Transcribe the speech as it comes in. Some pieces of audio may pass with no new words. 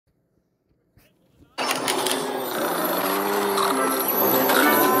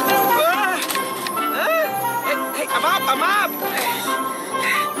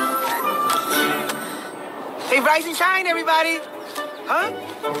rise and shine, everybody. Huh?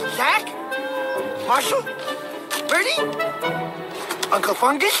 Zach? Marshall? Bertie? Uncle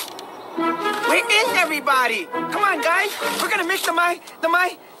Fungus? Where is everybody? Come on, guys. We're gonna miss the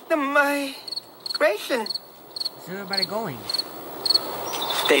migration. Where's everybody going?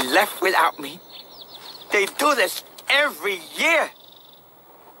 They left without me. They do this every year.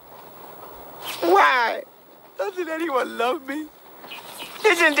 Why? Doesn't anyone love me?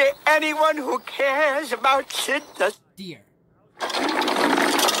 Isn't there anyone who cares about Sid the Deer.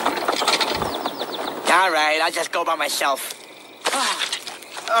 All right, I'll just go by myself.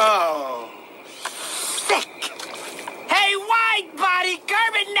 Oh, sick. Hey, wide body,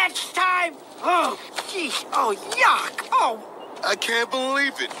 curb it next time. Oh, jeez. Oh, yuck. Oh. I can't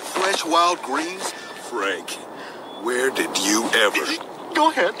believe it. Fresh wild greens? Frank, where did you ever...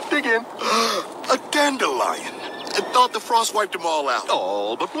 Go ahead, dig in. A dandelion. I thought the frost wiped them all out.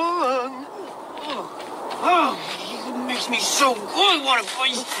 All but one. Oh, it makes me so good. What a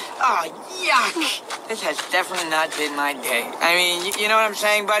voice. Oh, yuck. This has definitely not been my day. I mean, you know what I'm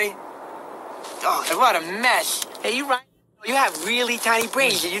saying, buddy? Oh, what a mess. Hey, you right. You have really tiny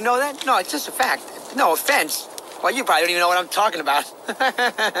brains. Did you know that? No, it's just a fact. No offense. Well, you probably don't even know what I'm talking about.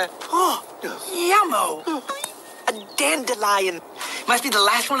 Oh, yummo. A dandelion. Must be the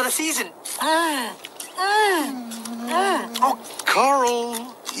last one of the season. Oh,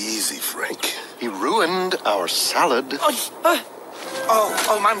 Carl. Easy, Frank. He ruined our salad.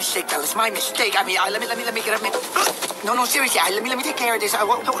 Oh, my mistake, fellas. My mistake. I mean, let me get up. No, seriously. Let me take care of this.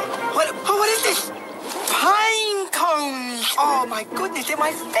 What is this? Pine cones. Oh my goodness, they're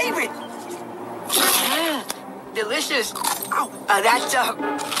my favorite. Delicious. Oh, that's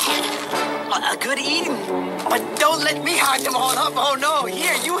a good eating. But don't let me hog them all up. Oh no,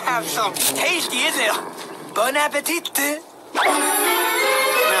 here you have some. Tasty, isn't it? Bon appetit. Now.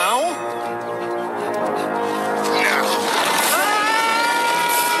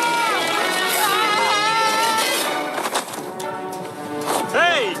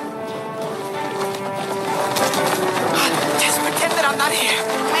 Hey! Just pretend that I'm not here.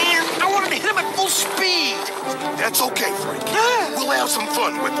 Man, I wanted to hit him at full speed. That's okay, Frank. We'll have some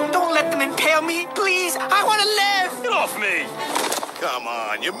fun with them. Don't let them impale me, please. I want to live. Get off me! Come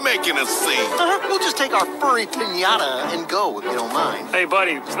on, you're making a scene. We'll just take our furry pinata and go, if you don't mind. Hey,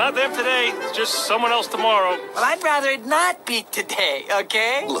 buddy, it's not them today. It's just someone else tomorrow. Well, I'd rather it not be today,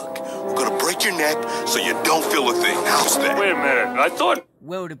 okay? Look, we're gonna break your neck so you don't feel a thing. How's that? Wait a minute. I thought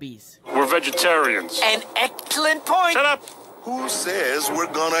Wildebeest. we're vegetarians. An excellent point. Shut up! Who says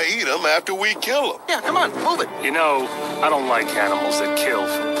we're gonna eat them after we kill them? Yeah, come on, move it. You know, I don't like animals that kill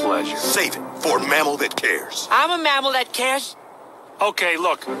for pleasure. Save it for a mammal that cares. I'm a mammal that cares. Okay,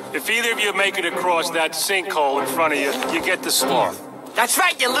 look, if either of you make it across that sinkhole in front of you, you get the sloth. That's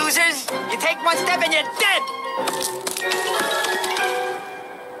right, you losers. You take one step and you're dead.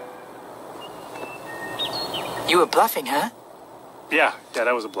 You were bluffing, huh? Yeah,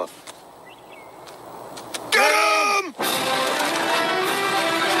 that was a bluff. Get him!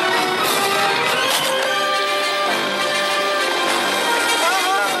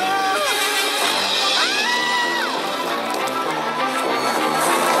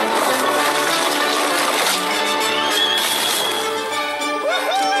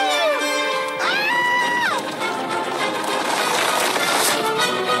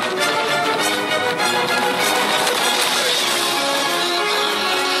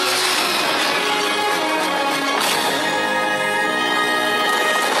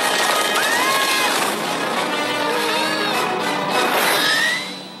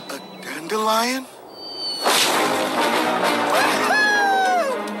 Dandelion?